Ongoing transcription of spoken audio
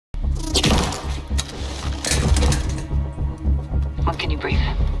debrief?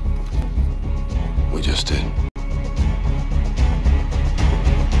 We just did.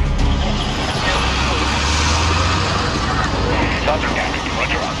 Sergeant Garrick,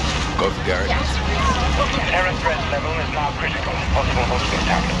 roger on. Go for Garrick. Terror threat level is now critical. Possible hosting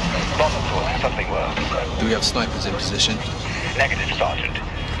attack. Not at all. Something worse. Do we have snipers in position? Negative, Sergeant.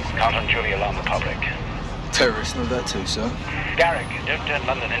 Can't unduly alarm the public. Terrorists know that too, sir. Garrick, don't turn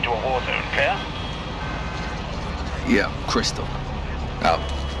London into a war zone. Clear? Yeah, Crystal. Out.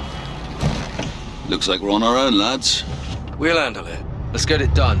 Looks like we're on our own, lads. We'll handle it. Let's get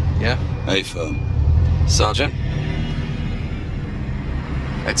it done, yeah? Hey, firm. Sergeant?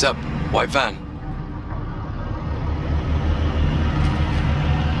 Heads up. White van.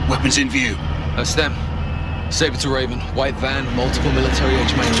 Weapons in view. That's them. Saber to Raven. White van, multiple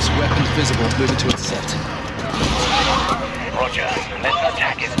military-age males. Weapons visible. Moving to intercept. Roger. Unless an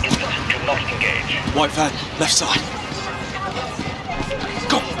attack is imminent, do not engage. White van, left side.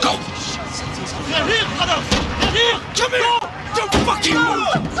 Go, go! They're here, brothers! They're here! Come here! Don't fucking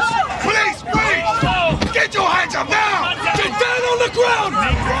move! Police, please! Get your hands up now! Get down on the ground!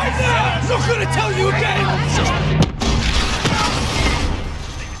 Right now! Not gonna tell you again!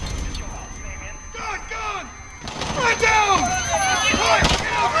 Gun! Man down! Right,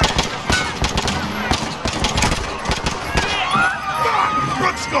 get over it!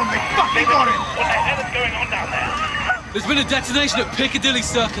 Brooks gone, they fucking got him! What the hell is going on down there? There's been a detonation at Piccadilly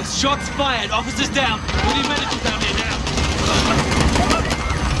Circus. Shots fired. Officers down. We need medical down here now.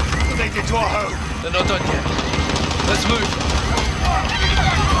 What they did to our home? They're not done yet. Let's move.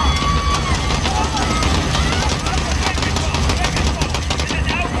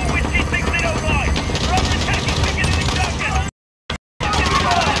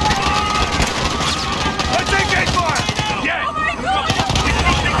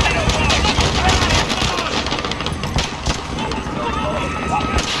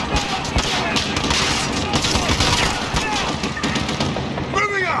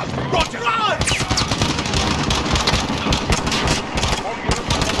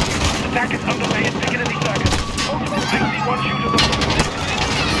 Attack is underway at Piccadilly Circus. I see one shooter.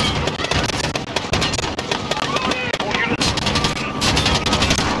 All units.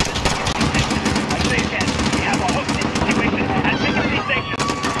 I say again, we have a hostage situation at Piccadilly Station.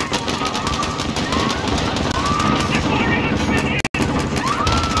 They're firing at civilians!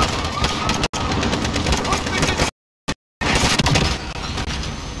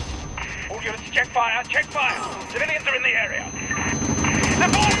 All units, check fire, check fire! Civilians are in the area. They're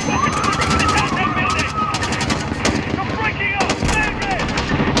firing rockets to the downtown building! You're breaking up! Red!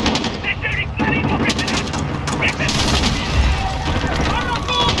 They're shooting bloody rockets at us!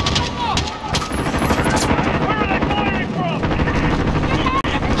 Where are they firing from?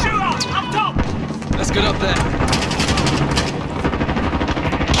 Shoot up top! Let's get up there.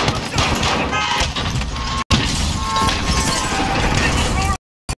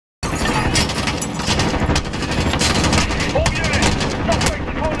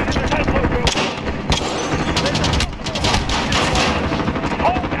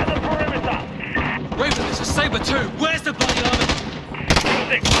 Where's the bloody army?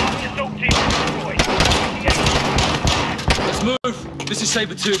 Let's move. This is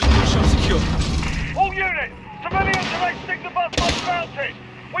Saber 2. Shot secure. All units! Civilians are exiting the bus on mountain!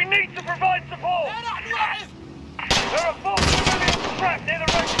 We need to provide support! There are 4 civilians trapped near the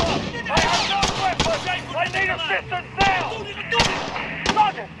red cross! I have no weapons! I need assistance now!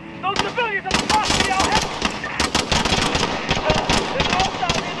 Sergeant! Those civilians at the bus are help! There's an all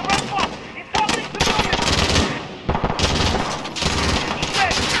down near the red cross! He's targeting civilians!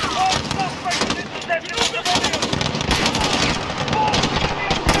 All suspects intercepted the civilians! 4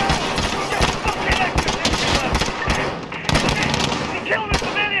 civilians down! Just fucking execute them! He killed the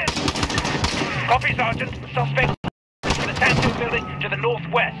civilians! Copy, Sergeant. Suspect in the Tanto building to the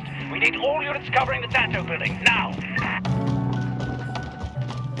northwest. We need all units covering the Tanto building, now!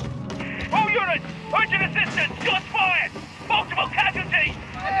 All units! Urgent assistance! Shots fired! Multiple casualties!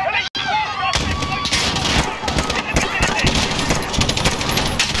 Police!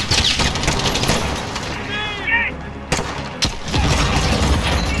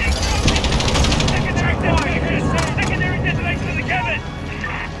 Secondary detonation in the cabin!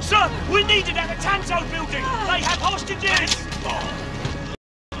 Sir, we need it at the Tanto building! They have hostages!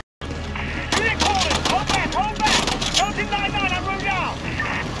 Unit calling! Hold back! Hold back! 1399 on Royale!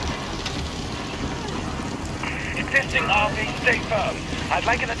 Existing RV, stay firm. I'd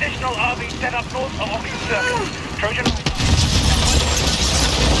like an additional RV set up north of Oxford Circus. Trojan...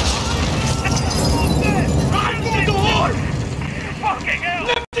 I'm on the horn! Fucking hell!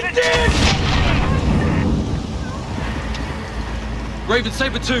 Raven,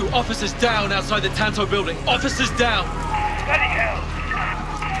 Saber 2, officers down outside the Tanto building. Officers down. Bloody hell.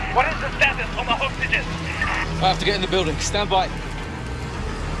 What is the status on the hostages? I have to get in the building. Stand by.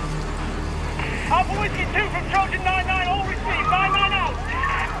 Alpha Whiskey 2 from Trojan 99, all received. 99 out.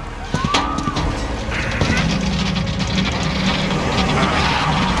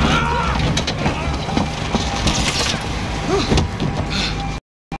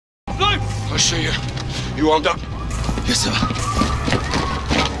 I see you. You armed up? Yes, sir.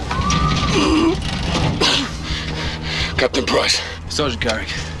 Captain Price. Sergeant Garrick.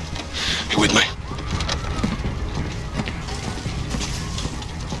 You with me?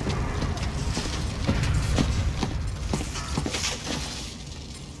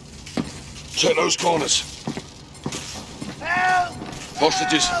 Check those corners. Help!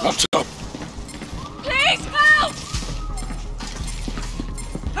 Hostages, up top. Please help!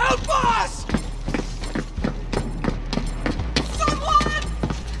 Help us! Someone!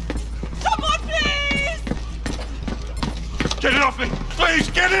 Someone, please! Get it off me!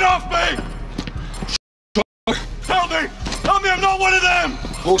 Please, get it off me! Help me! Help me, I'm not one of them!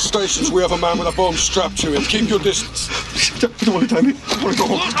 All stations, we have a man with a bomb strapped to him. Keep your distance. I don't want to tie me. I want to go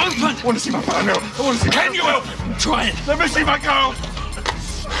home. Open! I want to see my partner. I want to see... Can you help him? Try it. Let me see my girl!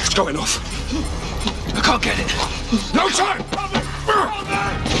 It's going off. I can't get it. No time! Help me! Help me!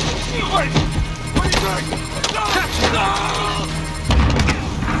 Wait! What are you doing?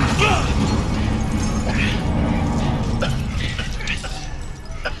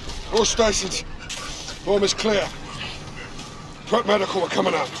 No! All stations. Bomb is clear. Prep medical are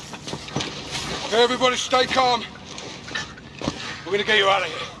coming up. Okay, everybody stay calm. We're gonna get you out of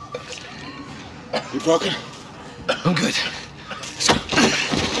here. You broken? I'm good. Let's go.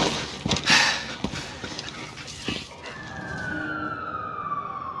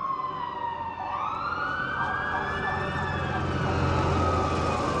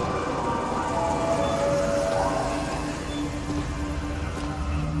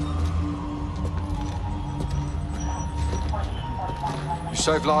 You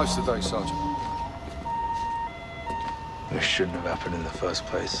saved lives today, Sergeant. It shouldn't have happened in the first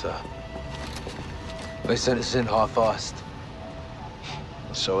place, sir. They sent us in half-assed.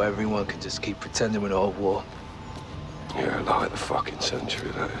 So everyone could just keep pretending we're not at war. Yeah, like the fucking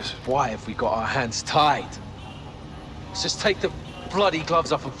century, that is. Why have we got our hands tied? Let's just take the bloody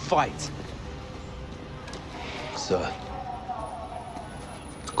gloves off and fight. Sir.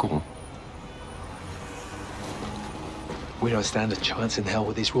 Go on. We don't stand a chance in hell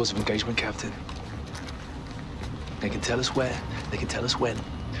with these rules of engagement, Captain. They can tell us where, they can tell us when.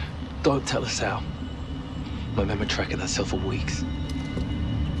 Don't tell us how. My men were tracking that cell for weeks.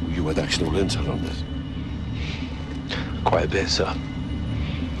 You had actual intel on this? Quite a bit, sir.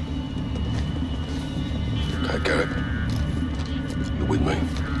 Okay, Garrett. You're with me.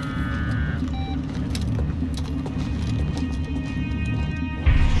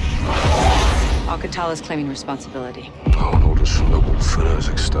 Alcatala's claiming responsibility. Oh, and orders from the Wolf in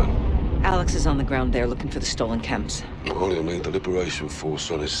Kazakhstan. Alex is on the ground there looking for the stolen camps. Well, he'll need the Liberation Force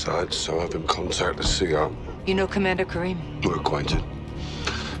on his side, so have him contact the CO. You know Commander Karim? We're acquainted.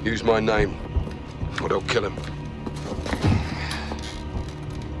 Use my name, or they'll kill him.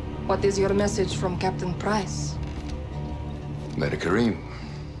 What is your message from Captain Price? Commander Karim.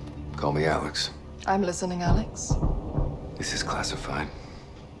 Call me Alex. I'm listening, Alex. This is classified.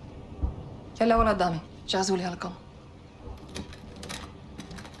 يلا ولا قدامي جهزوا لي هالكم.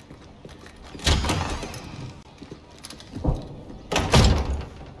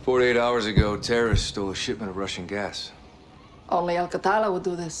 "48 hours ago, terrorists stole a shipment of Russian gas. Only Alcatala would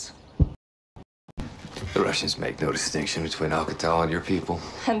do this. The Russians make no distinction between Alcatala and your people.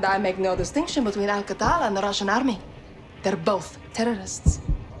 And I make no distinction between Alcatala and the Russian army. They're both terrorists.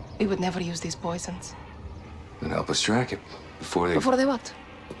 We would never use these poisons. Then help us track it before they... Before they what?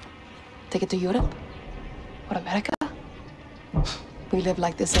 Take it to Europe? Or America? We live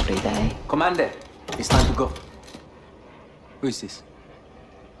like this every day. Commander, it's time to go. Who is this?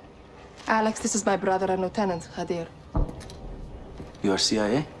 Alex, this is my brother and Lieutenant Hadir. You are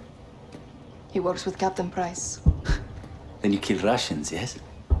CIA? He works with Captain Price. Then you kill Russians, yes?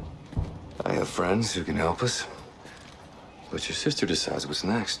 I have friends who can help us. But your sister decides what's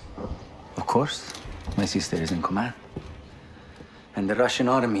next. Of course. My sister is in command. And the Russian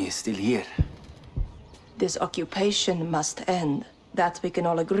army is still here. This occupation must end. That we can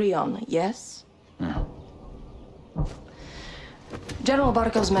all agree on, yes? General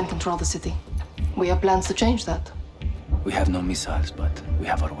Barkov's men control the city. We have plans to change that. We have no missiles, but we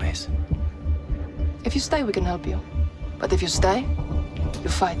have our ways. If you stay, we can help you. But if you stay, you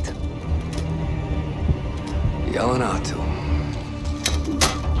fight. Yelling out to him.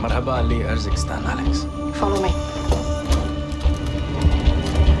 مرحبا لأرزكستان, Alex. Follow me.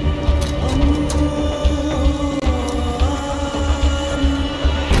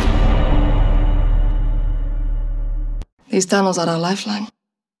 These tunnels are our lifeline.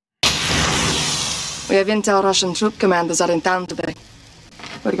 We have intel Russian troop commanders are in town today.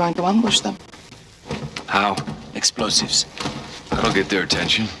 We're going to ambush them. How? Explosives. That'll get their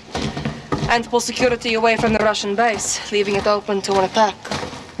attention. And pull security away from the Russian base, leaving it open to an attack.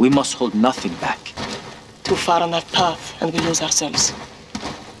 We must hold nothing back. Too far on that path, and we lose ourselves.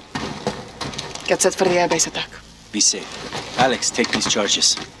 Get set for the airbase attack. Be safe. Alex, take these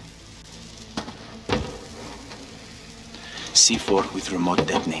charges. C4 with remote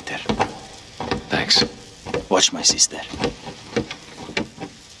detonator. Thanks. Watch my sister.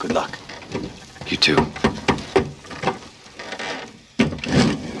 Good luck. You too.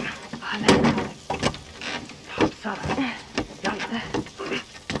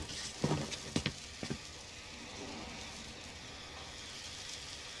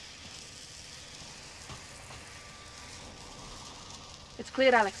 It's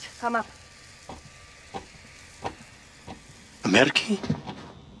clear, Alex. Come up. Merki?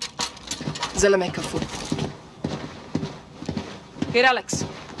 Zelemek kafu. Here, Alex.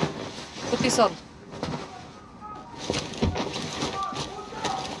 Put this on.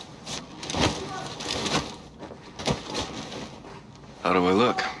 How do I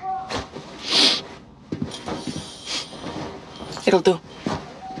look? It'll do.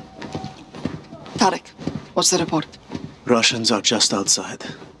 Tarek, what's the report? Russians are just outside.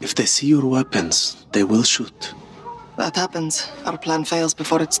 If they see your weapons, they will shoot. That happens. Our plan fails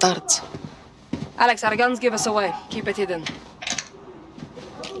before it starts. Alex, our guns give us away. Keep it hidden.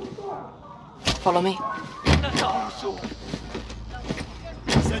 Follow me.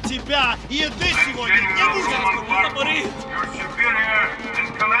 За тебя и еды сегодня не будет! Your superior and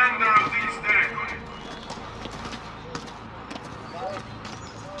commander of these territories.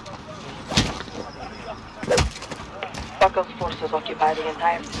 Buckle's forces occupy the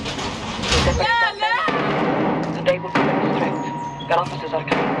entire city. Today will be very strict. Their officers are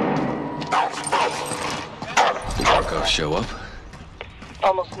coming. Did Markov show up?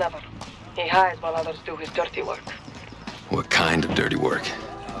 Almost never. He hides while others do his dirty work. What kind of dirty work?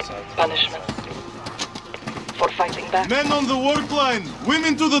 Punishment. For fighting back. Men on the work line!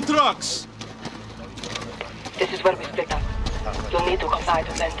 Women to the trucks! This is where we split up. You'll need to comply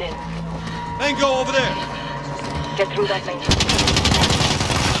to blend in. And go over there! Get through that main door.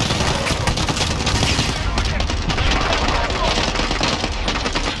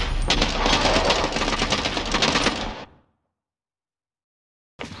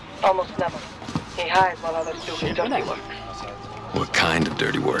 Almost never. He hides while others do his dirty work. What kind of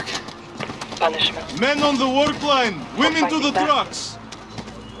dirty work? Punishment. Men on the work line! Women to the back. trucks!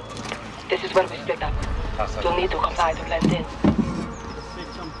 This is where we split up. You'll need to comply to blend in.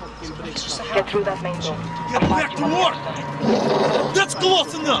 Get through that main door. Get back to work! That's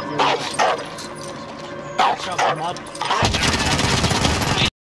close enough!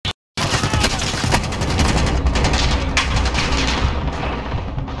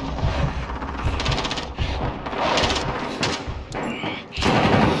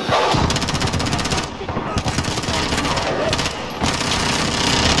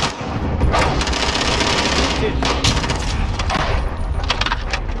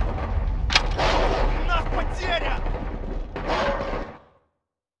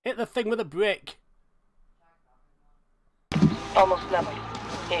 Hit the thing with a brick. Almost never.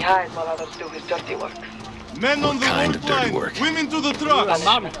 He hides while others do his dirty work. Men on the kind work of dirty line! work? Women to the trucks!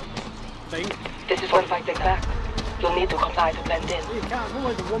 Thing. This is where fighting back. You'll need to comply to blend in. You can't go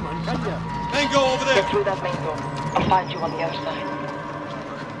like a woman, can you? And go over there! Get through that main door. I'll find you on the other side.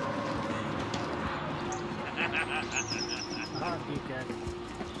 You can.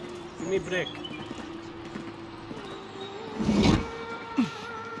 Give me a brick.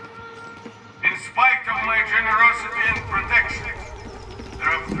 In spite of my generosity and protection, there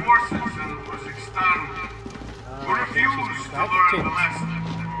are forces in Kazakhstan who refuse to learn the lesson,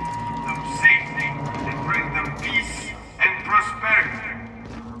 them safety, and bring them peace and prosperity.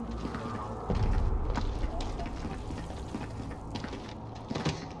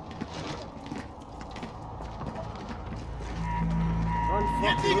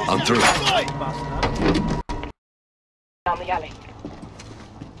 I'm through. Down the alley.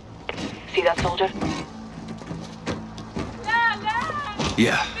 See that soldier?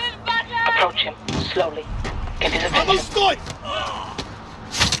 Yeah. Approach him, slowly. Get his attention.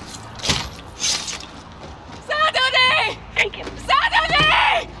 Take him.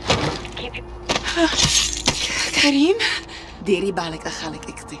 Keep him. Karim? ديري بالك أخالك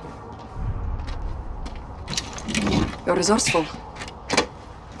إكتي. You're resourceful.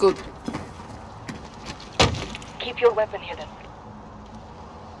 Good. Keep your weapon hidden.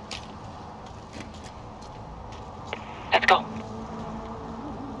 Let's go.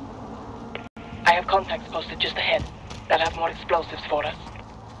 I have contacts posted just ahead. They'll have more explosives for us.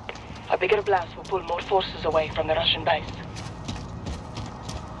 A bigger blast will pull more forces away from the Russian base.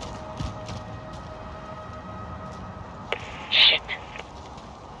 Shit.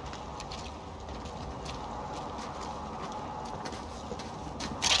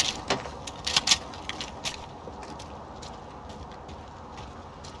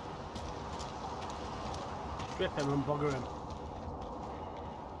 Strip him and bugger him.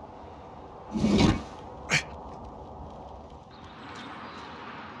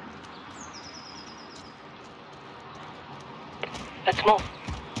 Let's move.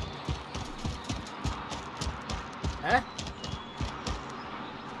 Eh?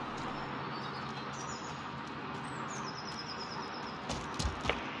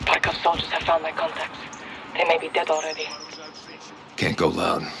 Barkov soldiers have found my contacts. They may be dead already. Can't go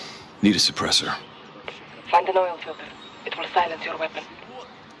loud. Need a suppressor. Find an oil filter. It will silence your weapon.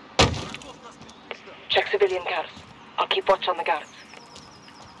 Check civilian cars. I'll keep watch on the guards.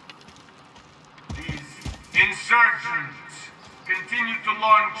 These insurgents continue to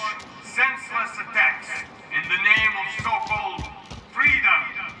launch senseless attacks in the name of so-called freedom.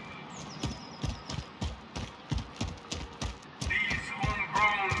 These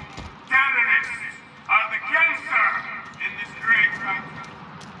homegrown terrorists are the cancer in this great country.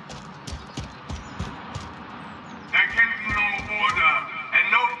 There can be no order and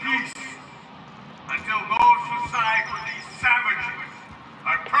no peace until those who side with these savages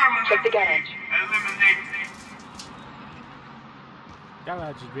are permanently eliminated.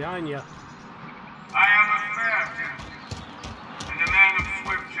 Garage is behind you. I am a fair judge and a man of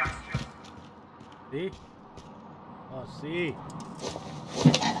swift justice. See? Oh, see.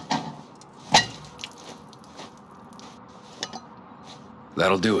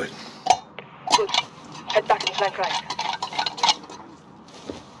 That'll do it. Good. Head back and flank right.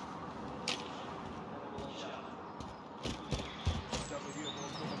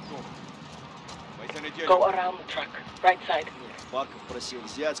 Go around the truck. Right side. Баков просил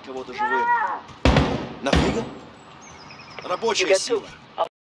взять кого-то живым. Нафига? Рабочая сила.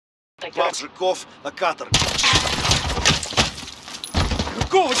 Два мужиков на каторгу.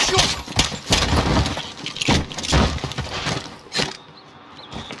 Какого черта?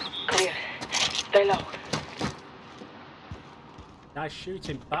 Clear. Stay low. Nice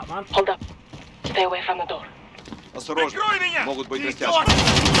shooting, Batman. Hold up. Stay away from the door. Осторожно. Могут быть растяжки.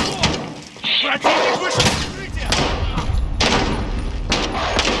 Противник вышел из укрытия!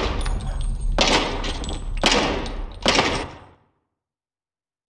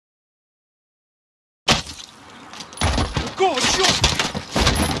 Какого черта?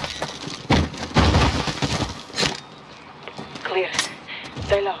 Clear.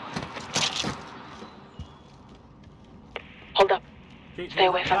 Stay low. Hold up. Stay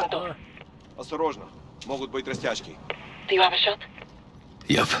away from the door. Осторожно. Могут быть растяжки. Do you have a shot?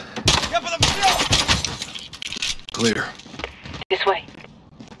 Yep. Я подобрел! Clear. This way.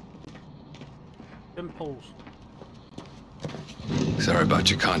 Impulse. Sorry about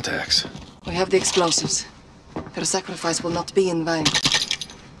your contacts. We have the explosives. Their sacrifice will not be in vain.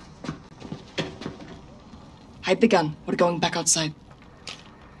 Hide the gun. We're going back outside.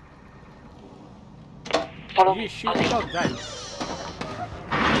 Follow You me. shoot the dog down.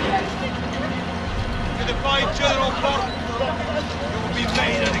 To defy General Barton, you will be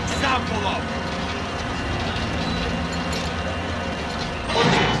made an example of.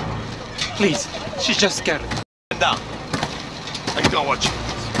 Please, she's just scared. Down. I know what you mean.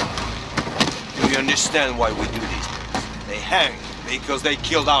 Do you understand why we do these? They hang because they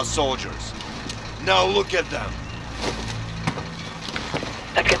killed our soldiers. Now look at them.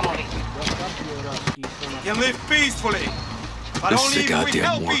 Let's get moving. We can live peacefully, but This only is a if we goddamn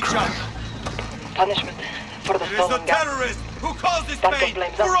help war each crime. other. Punishment for the It is the stolen gun. terrorists who caused this Barkov pain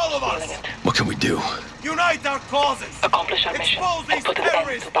blames us for all for of us. stealing it. What can we do? Unite our causes. Accomplish our mission Expose and these put an end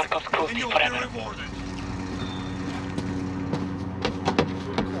terrorists, to Barkov's and cruelty you'll be forever. rewarded.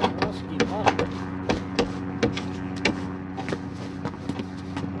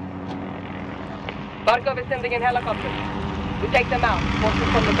 Barkov is sending in helicopters. We take them out. Forces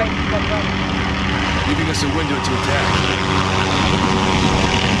from the base come running. Leaving us a window to attack.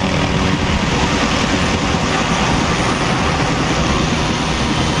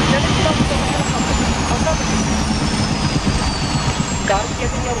 Send explosives on the helicopters. On top of you. Guards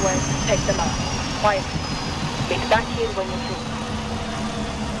get in your way. Take them out. Quietly. Be back here when you're through.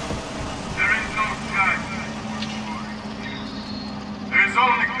 There is no judge. There is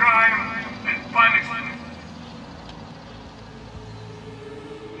only crime and punishment.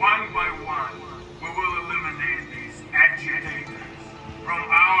 One by one, we will eliminate these agitators from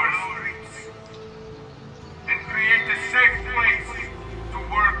our streets and create a safe place to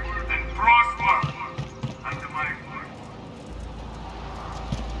work and prosper under my foot.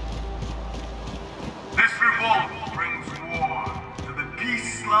 This revolt brings war to the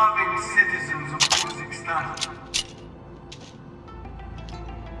peace-loving citizens of Kazakhstan.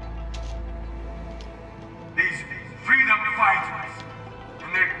 These freedom fighters and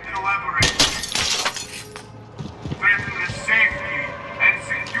their collaborators threaten the safety and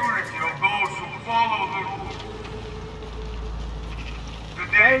security of those who follow the rules.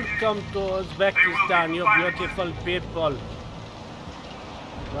 Welcome to Uzbekistan, you beautiful people.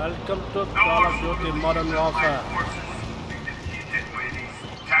 Welcome to Call of Duty Modern Warfare.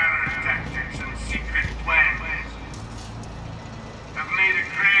 Terror tactics and secret plans have made a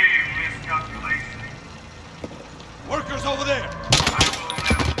grave miscalculation. Workers over there!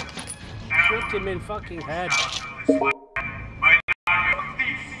 Shoot him in fucking head. By an army of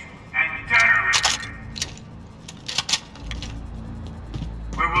thieves and terrorists.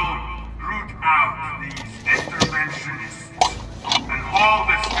 We will root out these interventionists and hold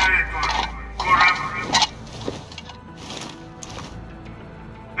this territory forever.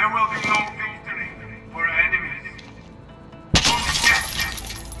 There will be no victory for enemies. Only death.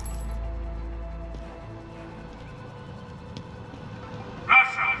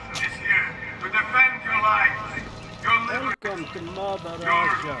 Russia is here to defend your lives, your liberty, Welcome to Mother your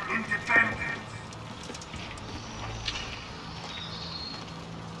Russia. independence.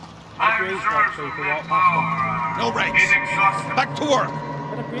 Get a grease box so you can walk past them. No breaks. Back to work.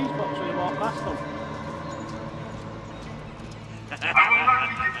 Get a grease box so you walk past them. I will not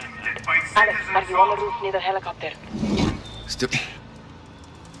be defeated by Alex, are citizens you on the roof near the helicopter? Still.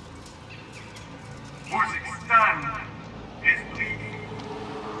 Kazakhstan is bleeding.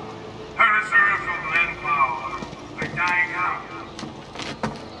 Her reserves of manpower are dying out.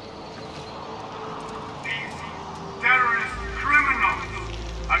 These terrorist criminals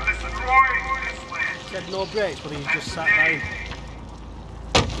are destroying this land. Said no breaks, but he just sat down.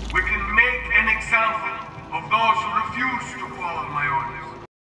 We can make an example of those who refuse to follow my orders.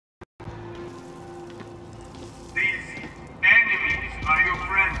 These enemies are your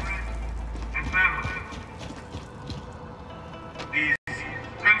friends and family. These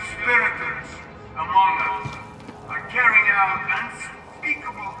conspirators among us are carrying out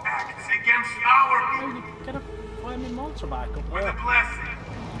unspeakable acts against our people. Get a flaming motorbike up With there. the blessing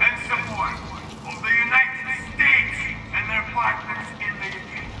and support of the United States and their partners in the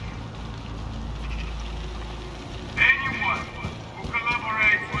UK. Anyone who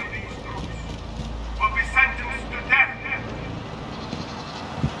collaborates with these groups will be sentenced to death.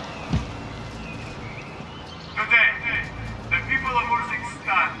 Today, the people of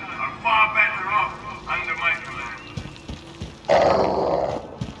Kazakhstan are far better off under my command.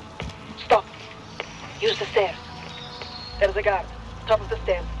 Stop. Use the stairs. There's a guard. Top of the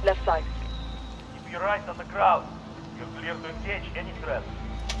stairs, left side. Keep your eyes on the crowd. You're clear to engage any threat.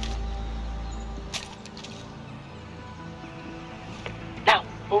 Now,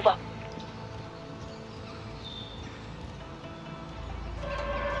 move up.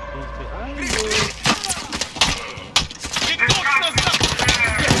 He's behind you.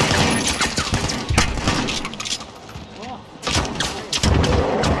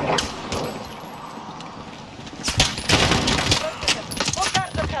 More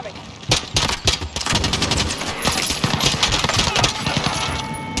guards are coming.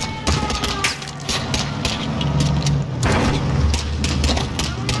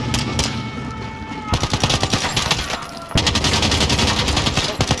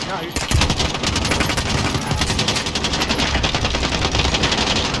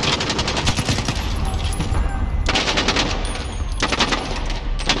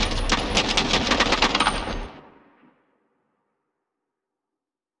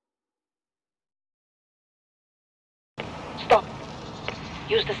 Stop.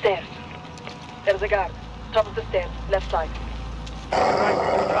 Use the stairs. There's a guard. Top of the stairs, left side.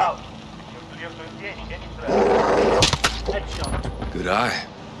 Crowd. You're clear to engage any threat. Headshot. Good eye.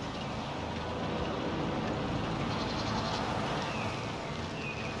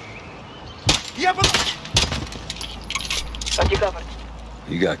 Yeah, but... Got you covered.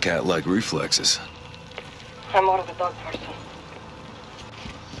 You got cat-like reflexes. I'm more of a dog person.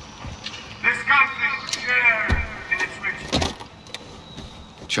 This country shares in its richness.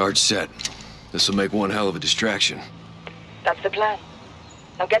 Charge set. This'll make one hell of a distraction. That's the plan.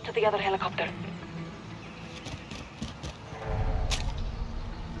 Now get to the other helicopter.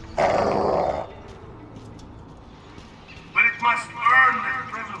 But it must earn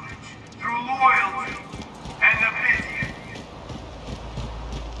this privilege through loyalty and obedience.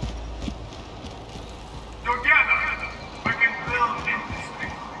 Together, we can build industry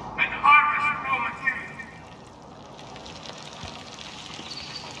and harvest raw materials.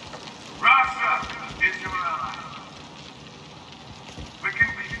 Russia is your ally. We can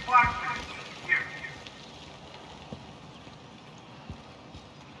be partners here.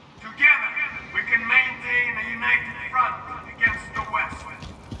 Together, we can maintain a united front against the West.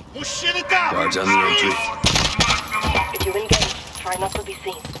 Guards on the entry. If you engage, try not to be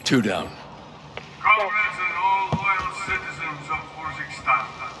seen. 2 down. Comrades and all loyal citizens of Urzikstan.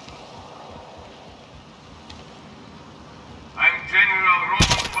 I'm General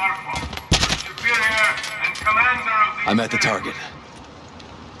Roman Barkov, superior and commander of the... I'm at the target.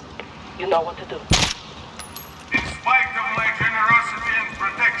 You know what to do. In spite of my generosity and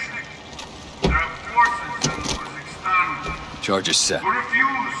protection, there are forces in Urzikstan Charges set. who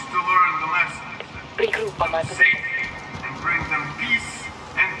refuse to learn the lessons Regroup on my of position. safety and bring them peace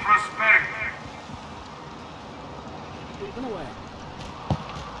and prosperity.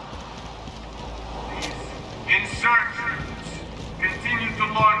 Insurgents continue to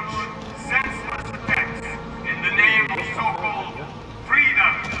launch senseless attacks in the name of so-called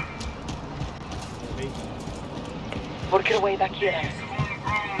freedom. Work your way back here.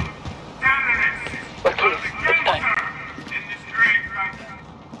 Homegrown terrorists We're clear. are the It's time. cancer in this great country.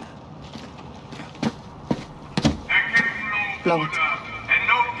 There can be no Blow it. order and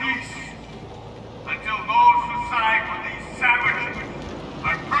no peace until those who side with these savages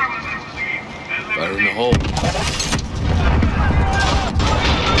are permanently eliminated. Fire in the hole.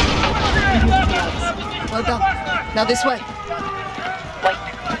 Well done. Now this way. Wait.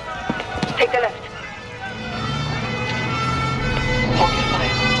 Take the left. Hold your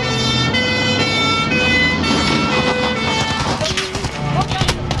fire.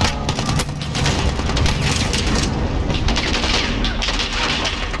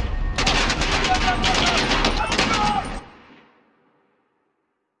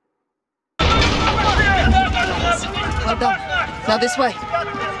 Well done. Now this way. Wait.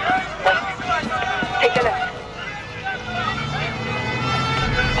 Take the left.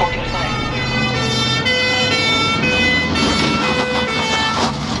 Hold your fire.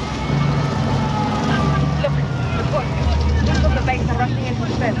 Look, report. Move from the base and rushing into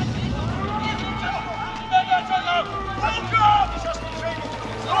the center.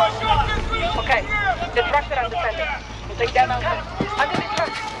 Okay, the trucks that I'm defending. We'll take them out. Under the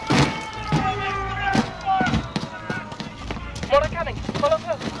truck. More are coming. Follow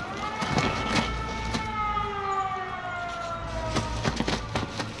close.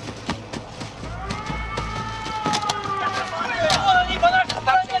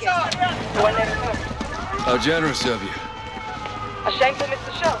 When they return. How generous of you. A shame to miss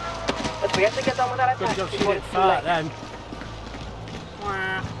the show, but we have to get on with our attack before it's too late.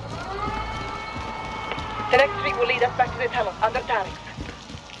 The next street will lead us back to the tunnel under Tarek.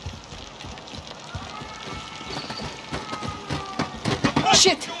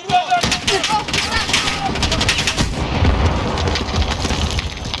 Shit!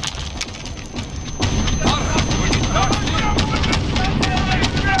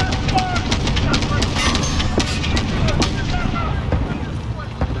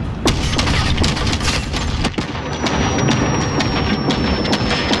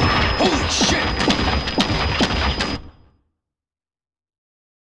 Holy shit!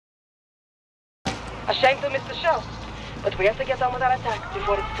 A shame to miss the show, but we have to get on with our attack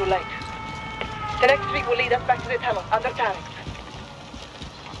before it's too late. The next street will lead us back to the tunnel under Tarek.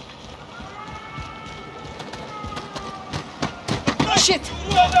 Shit!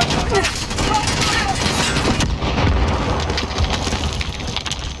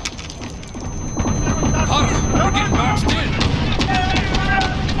 We're getting boxed in.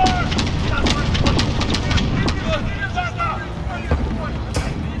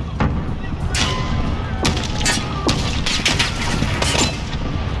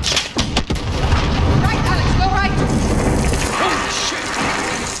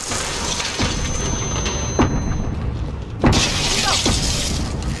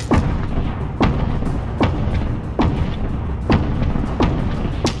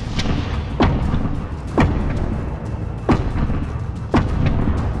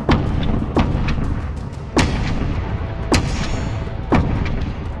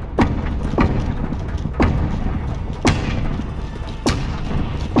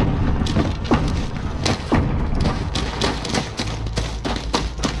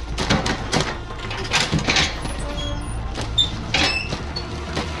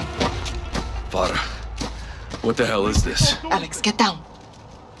 What the hell is this? Alex, get down.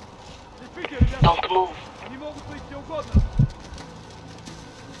 Don't move.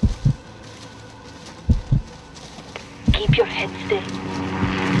 Keep your head still.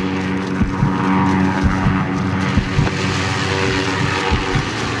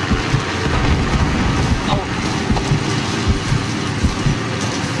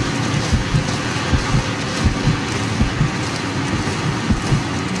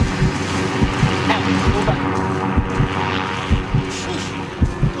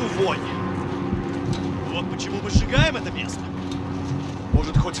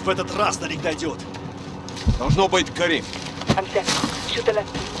 Может, хоть в этот раз до них дойдет. Должно быть Карим. I'm set. Shoot the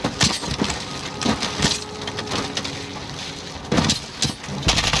left.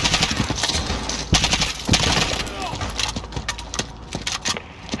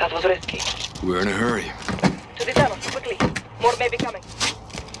 That was risky. We're in a hurry. To the tunnel, quickly. More may be coming.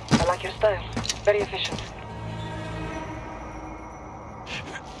 I like your style. Very efficient.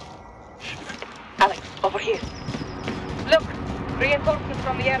 Alex, over here. Look! Reinforcements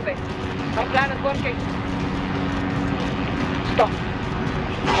from the airbase. Our plan is working. Stop.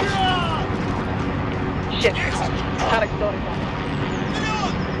 Shit. Tarek's door is on.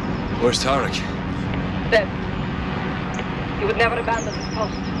 Where's Tarek? Dead. He would never abandon his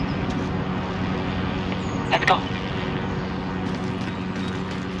post. Let's go.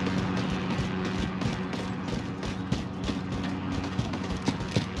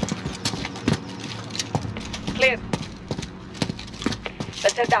 Clear.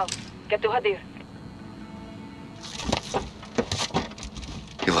 Let's head down. Get to Hadir.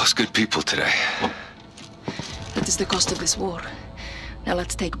 You lost good people today. That is the cost of this war. Now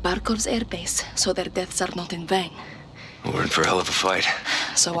let's take Barkov's airbase, so their deaths are not in vain. We're in for a hell of a fight.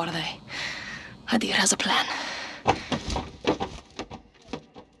 So are they. Hadir has a plan.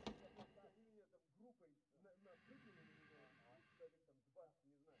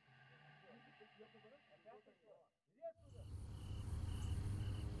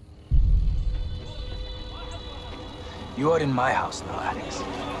 You are in my house now, Alex.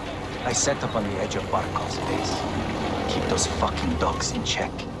 I set up on the edge of Barkov's base. Keep those fucking dogs in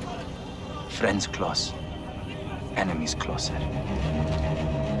check. Friends close, enemies closer.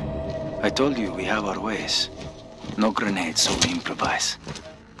 I told you we have our ways. No grenades, so we improvise.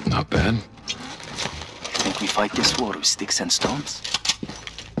 Not bad. Think we fight this war with sticks and stones?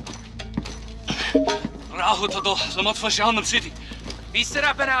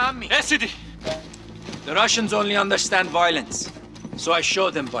 The Russians only understand violence, so I show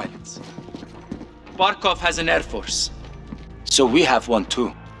them violence. Barkov has an air force, so we have one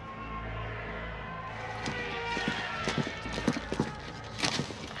too.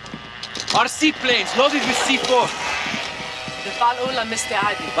 Our seaplanes loaded with C4.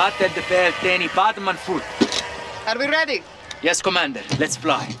 Are we ready? Yes, Commander. Let's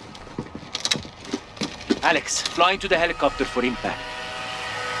fly. Alex, fly into the helicopter for impact.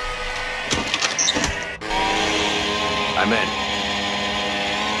 I'm in.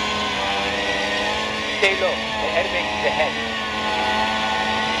 Stay low. The airbase is ahead.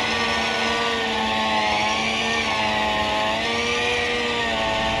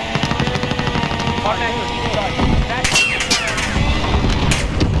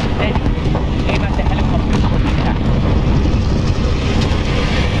 Aim at the helicopter for impact.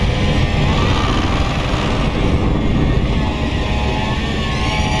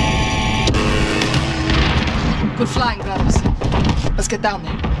 Good flying, brothers. Let's get down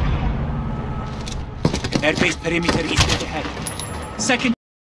there. Airbase perimeter is dead ahead. Second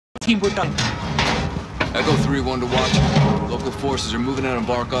team, we're done. Echo 3-1 to watch. Local forces are moving out on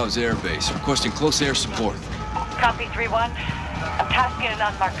Barkov's airbase, requesting close air support. Copy 3-1. I'm tasking an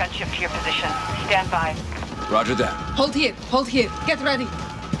unmarked gunship to your position. Stand by. Roger that. Hold here, hold here. Get ready.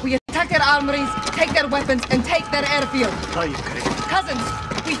 We attack their armories, take their weapons, and take their airfield. Cousins,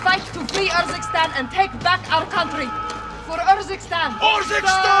 we fight to free Urzikstan and take back our country. For Urzikstan!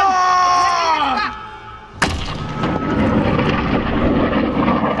 Urzikstan!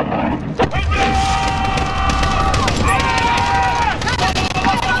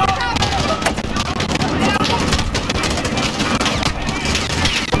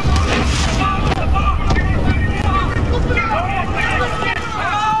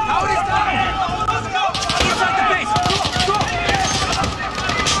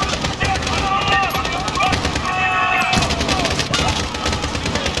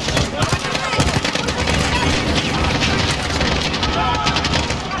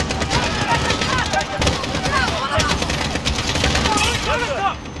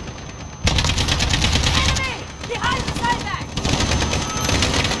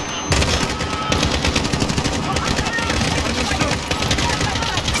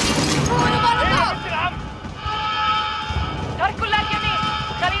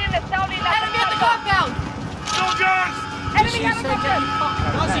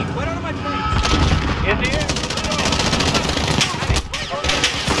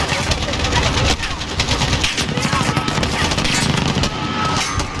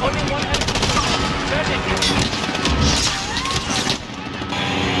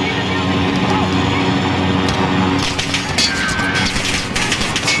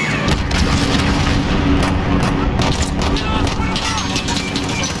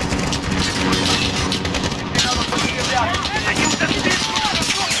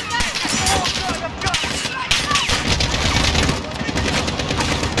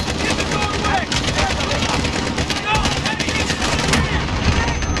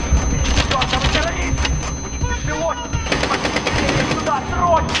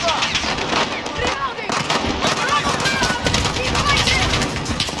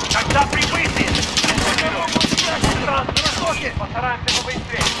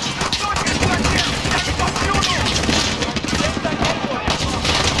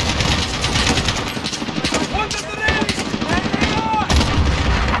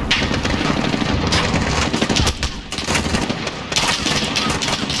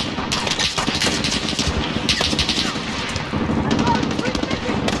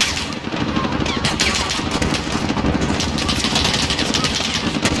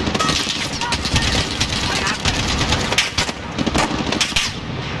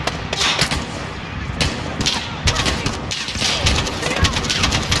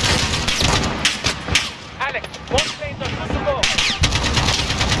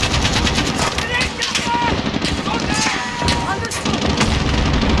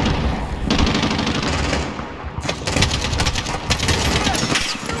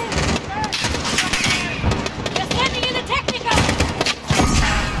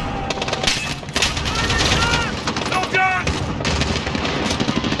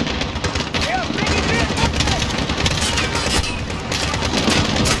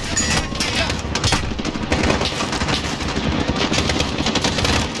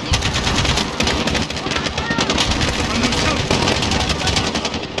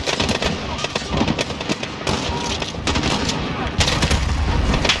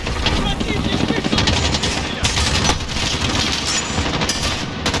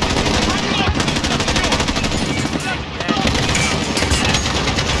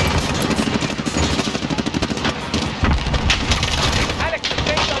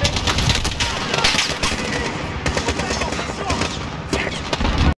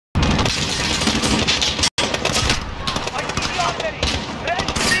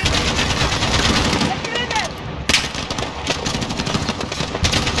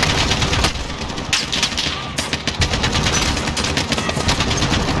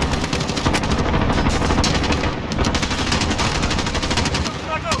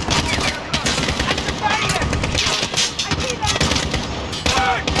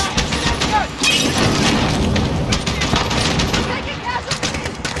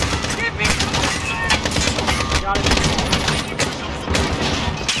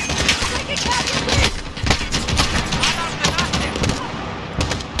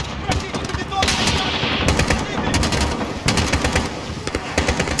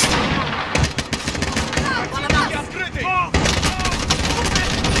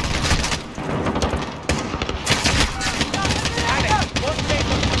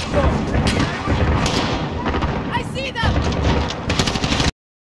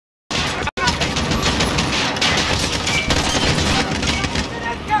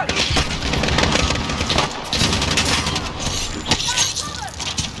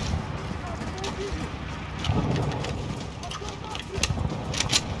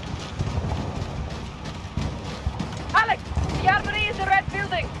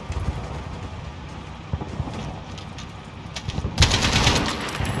 building!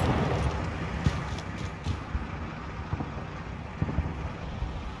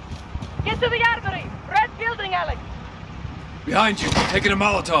 Get to the armory! Red building, Alex! Behind you, taking a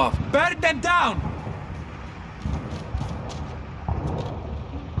Molotov. Burn them down!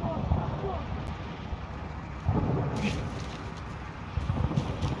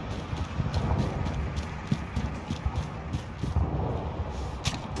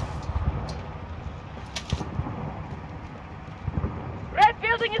 Red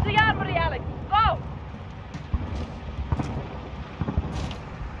building is the armory, Alex! Go!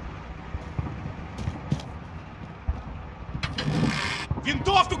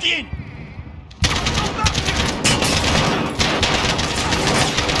 Винтовку кинь!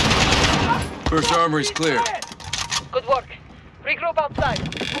 First armory's clear. Good work. Regroup outside.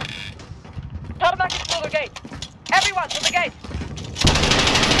 Tarmac is through the gate. Everyone to the gate!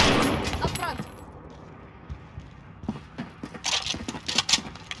 Up front!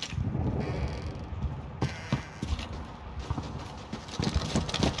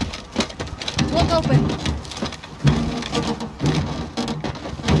 Look open.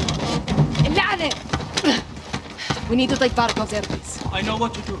 We need to take Barkov's airbase. I know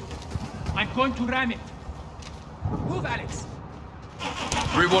what to do. I'm going to ram it. Move, Alex.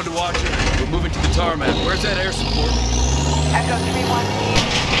 3-1 to watch it. We're moving to the tarmac. Where's that air support? Echo 3-1,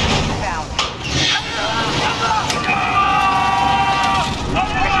 found.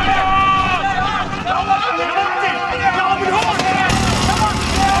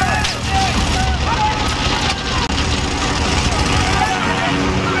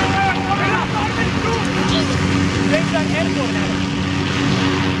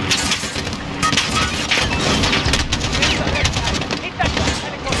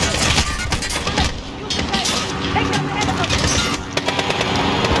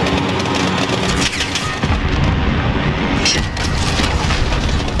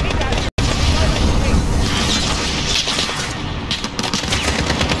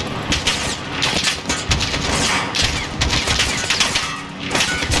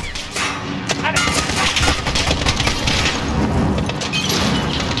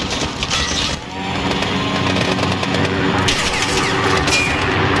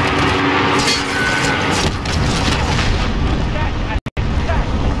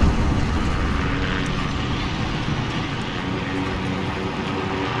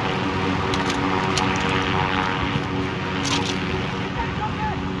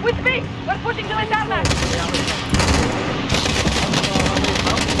 With me! We're pushing to the tarmac!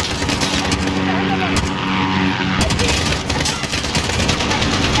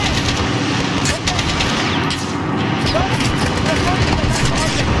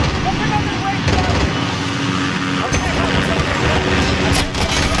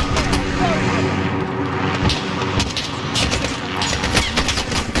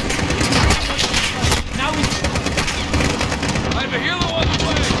 I have a helo on the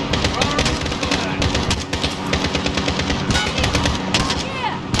way!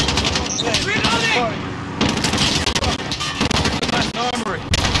 Armory.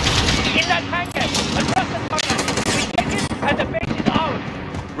 In that hangar! Across the tarmac! We take it and the base is ours!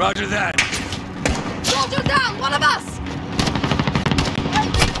 Roger that. Soldier down! One of us!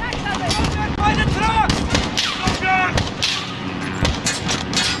 By the truck! Soldier!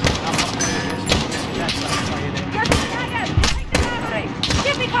 Get to the hangar! Take the armory!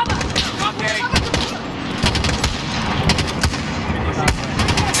 Give me cover!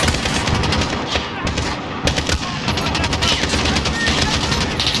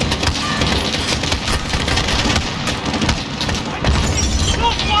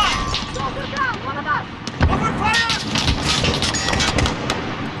 Soldier down! One of us! Over fire!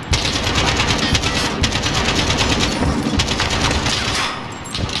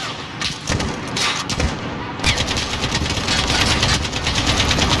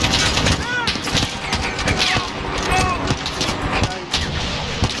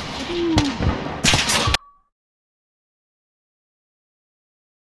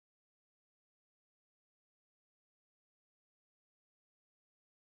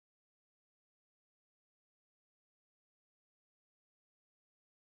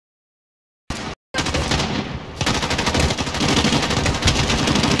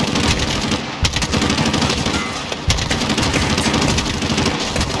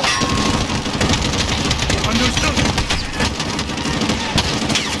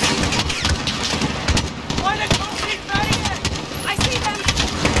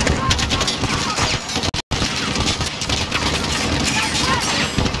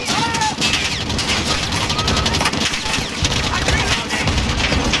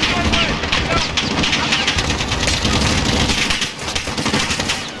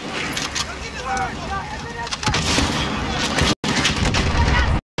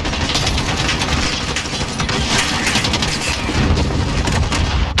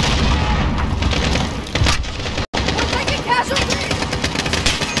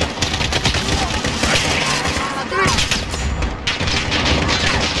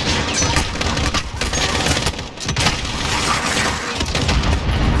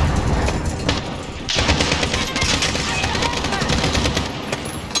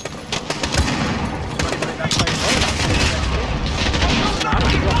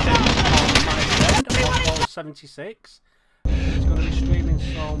 76. He's going to be streaming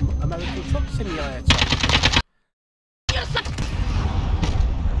some American Truck Simulator.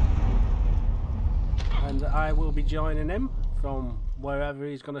 And I will be joining him from wherever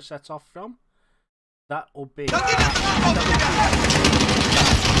he's going to set off from. That will be... Enemy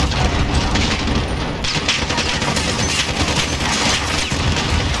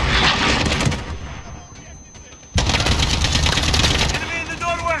in the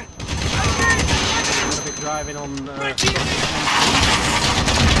doorway! I'm going to be driving on...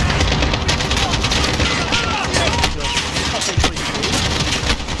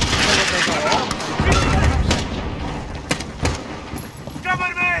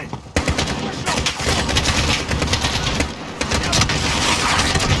 Cover me!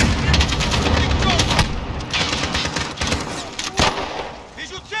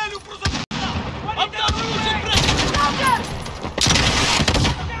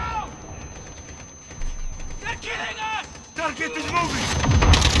 They're killing us! Target is moving!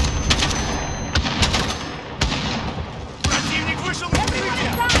 Противник вышел в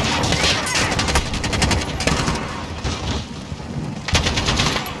укрытие!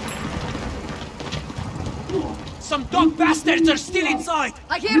 Some dog bastards are still inside!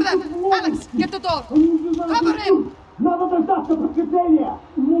 I hear them! Alex, get the door! Cover him! Надо дождаться подкрепления!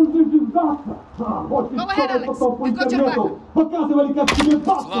 Нужно дождаться! Go ahead, Alex. We've got your back. Показывали, как тебе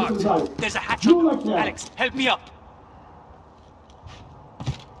бабку сажали! There's a hatch on. Alex, help me up.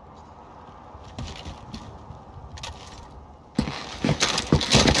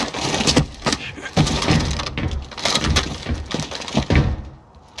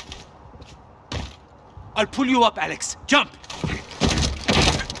 I'll pull you up, Alex. Jump!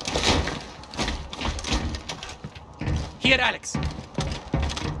 Here, Alex.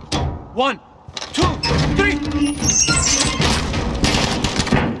 1, 2, 3!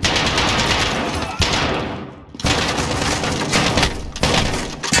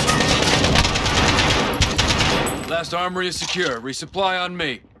 Last armory is secure. Resupply on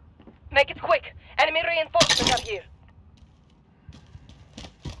me. Make it quick. Enemy reinforcements are here.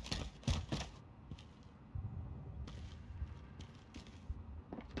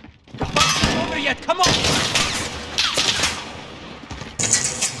 Over yet, come on!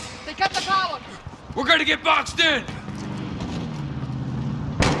 They cut the power! We're gonna get boxed in!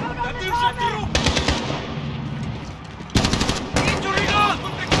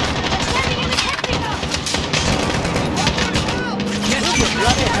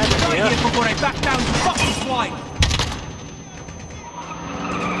 Before I back down, you fucking swine!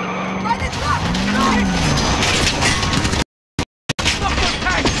 By the truck! Stop those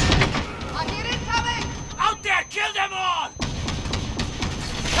tanks! I hear it coming! Out there, kill them all!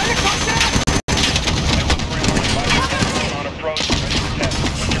 On approach, ready for test.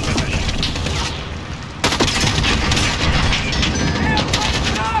 What's your position?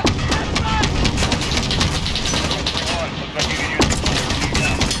 Looks like you can use the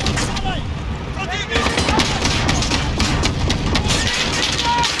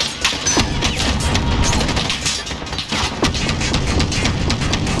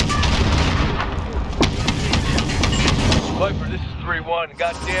Viper, this is 3-1.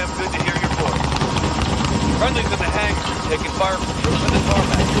 Goddamn good to hear your voice. Friendly's in the hangar, taking fire from troops in the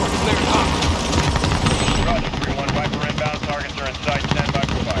tarmac. You are cleared hot. Roger, 3-1. Viper inbound. Targets are in sight. Stand by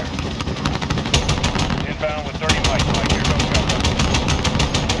for fire. Inbound with 30 mics. Mike, here goes Gunner.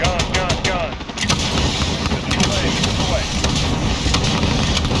 Gun. This is away.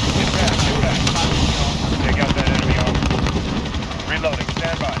 Get back. Take out that enemy armor. Reloading.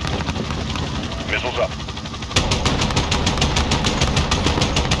 Stand by. Missiles up.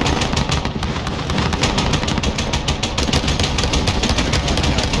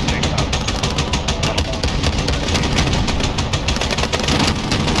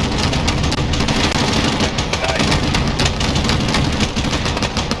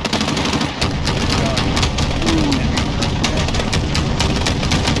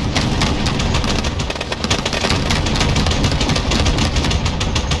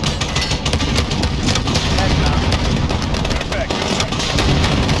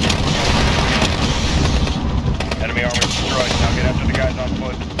 Enemy armor destroyed. Now get after the guys on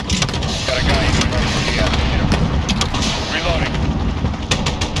foot. Got a guy in the atmosphere. Reloading.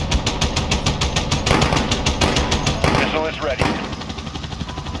 Missile is ready.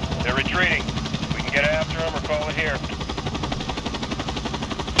 They're retreating. We can get after them or call it here.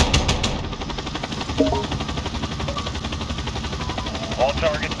 All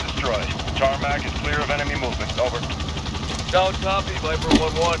targets destroyed. Tarmac is clear of enemy movement. Over. Solid copy, Viper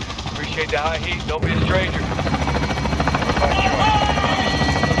 1-1. Appreciate the high heat. Don't be a stranger.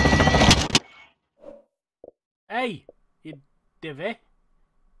 Hey, you divvy.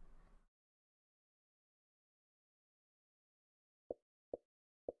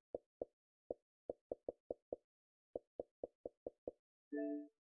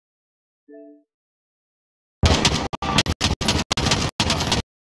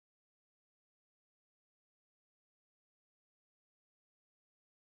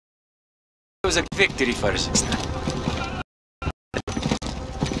 It was a victory for us.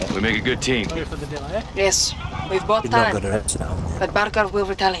 We make a good team. Sorry for the delay. Yes, we've bought time. But Barker will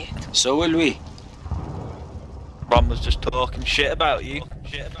retaliate. So will we. Ron was just talking shit about you.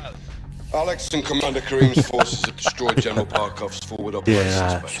 Alex and Commander Kareem's forces have destroyed General Barkov's forward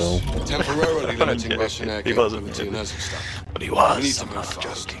operations base, temporarily limiting Russian air capability in Kazakhstan. But he was. We need to move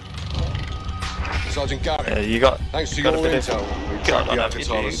fast. Sergeant Garrett, thanks to got your a bit intel, we of- tracked the got a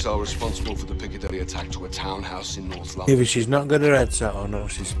Al-Qatala bit. cell responsible for the Piccadilly attack to a townhouse in North London. If she's not got her headset on, or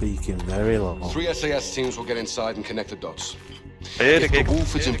she's speaking very low. 3 SAS teams will get inside and connect the dots. Hey, If the the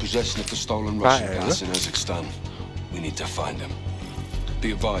wolf is in possession of the stolen Russian gas in Kazakhstan, we need to find him.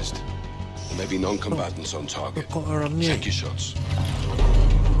 Be advised, there may be non-combatants on target. Put her on mute. Check your shots.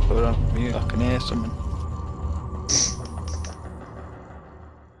 Put her on mute, I can hear something.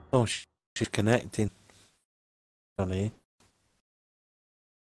 Oh, she's connecting. On here.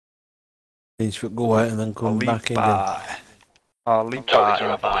 Please go out and then come back again. I'll leave by.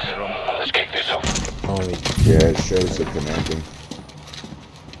 Let's kick this off. Oh, yeah, it shows the connecting.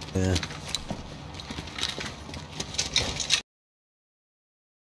 Yeah.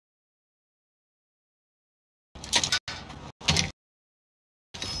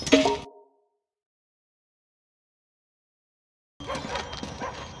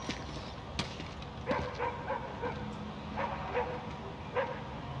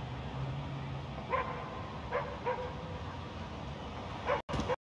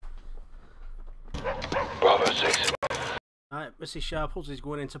 Right, Mrs. Sharples is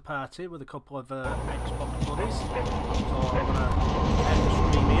going into party with a couple of Xbox buddies. So I'm going to end the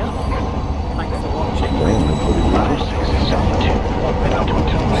stream here. Thanks for watching.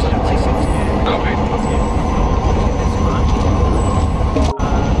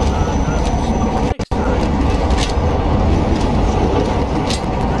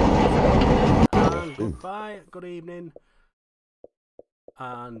 And goodbye, good evening,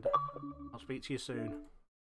 and I'll speak to you soon.